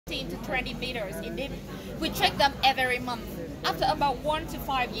15 to 20 meters in depth. We check them every month. After about 1 to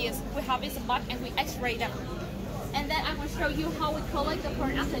 5 years, we harvest them back and we X-ray them. And then I will show you how we collect the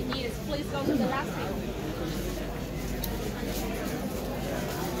pearl after years. Please go to the last thing.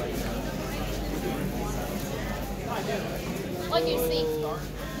 Like you see,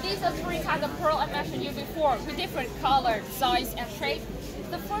 these are 3 types of pearl I mentioned you before with different color, size, and shape.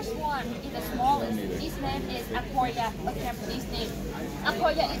 The first one is the smallest. Its name is Akoya, a Japanese name.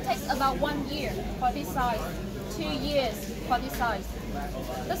 Akoya, it takes about 1 year for this size, 2 years for this size.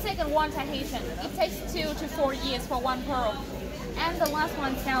 The second one, Tahitian, it takes 2 to 4 years for one pearl. And the last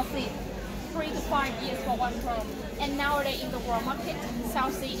one, South Sea, 3 to 5 years for one pearl. And nowadays in the world market,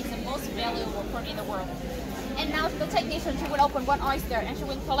 South Sea is the most valuable pearl in the world. And now the technician, she will open one oyster and she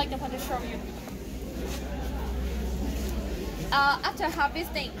will collect them to show you. After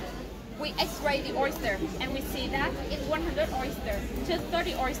harvesting, we X-ray the oyster and we see that in 100 oysters, just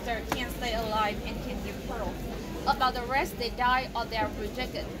 30 oysters can stay alive and can give pearl. About the rest, they die or they are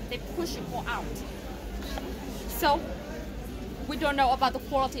rejected. They push it all out. So, we don't know about the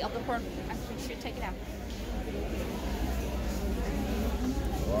quality of the pearl. I think we should take it out.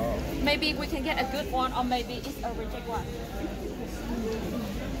 Wow. Maybe we can get a good one or maybe it's a reject one.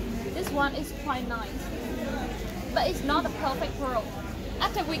 This one is quite nice, but it's not a perfect pearl.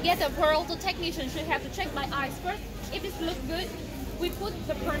 After we get the pearl, the technician should have to check by eyes first. If it looks good, we put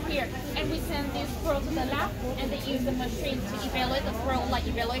the pearl here and we send this pearl to the lab and they use the machine to evaluate the pearl like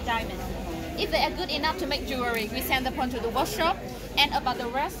evaluate diamonds. If they are good enough to make jewelry, we send the pearl to the workshop, and about the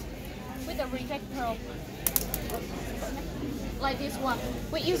rest, with the reject pearl. Like this one,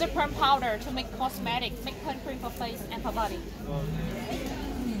 we use a pearl powder to make cosmetics, make pearl cream for face and for body.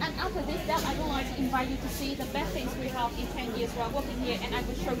 And after this step, I would like to invite you to see the best things we have in 10 years while working here, and I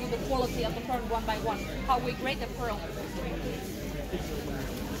will show you the quality of the pearl one by one, how we grade the pearl.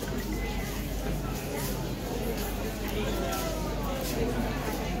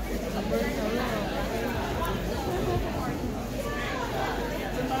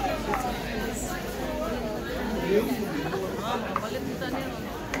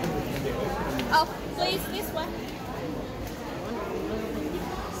 Oh, please, this one.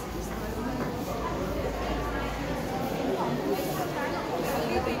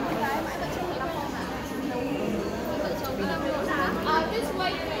 This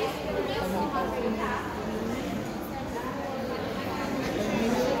way, please.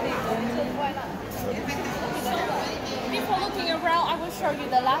 Before looking around, I will show you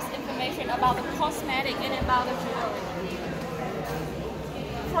the last information about the cosmetic and about the jewelry.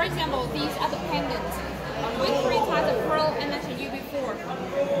 For example, these are the pendants with 3 types of pearl I mentioned you before.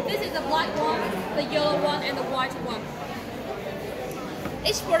 This is the black one, the yellow one, and the white one.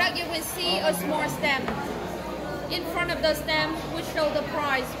 Each product you will see a small stamp. In front of the stamp, we show the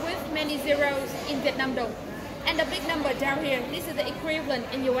price with many zeros in Vietnam dong. And the big number down here, this is the equivalent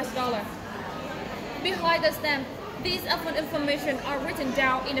in US dollar. Behind the stamp, these often information are written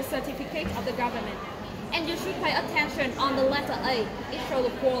down in the certificate of the government. And you should pay attention on the letter A, it shows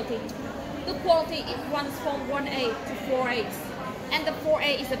the quality. The quality is runs from 1A to 4A. And the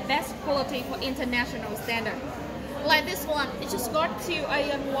 4A is the best quality for international standard. Like this one, it just got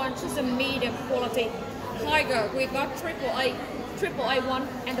 2A and 1, just a medium quality. Higher, we got AAA1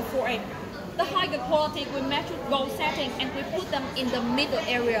 and the 4A. The higher quality, we match with gold setting and we put them in the middle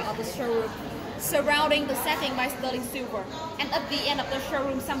area of the showroom, surrounding the setting by sterling silver. And at the end of the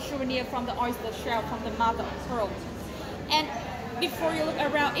showroom, some souvenir from the oyster shell from the mother of pearl. And before you look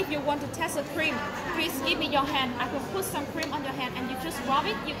around, if you want to test the cream, please give me your hand. I will put some cream on your hand and you just rub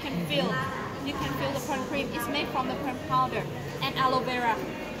it, you can feel the pearl cream. It's made from the pearl powder and aloe vera.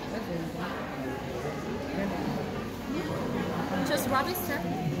 Just rub it, sir.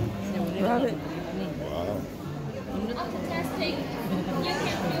 Rub it. Wow. After testing, you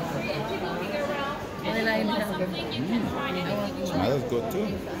can feel free and keep looking around. And if you want something, you can try anything you want. Smells good too.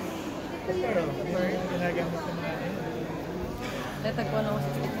 Letagpo na ako sa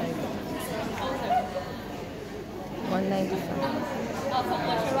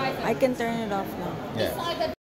 195. I can turn it off now. Yeah.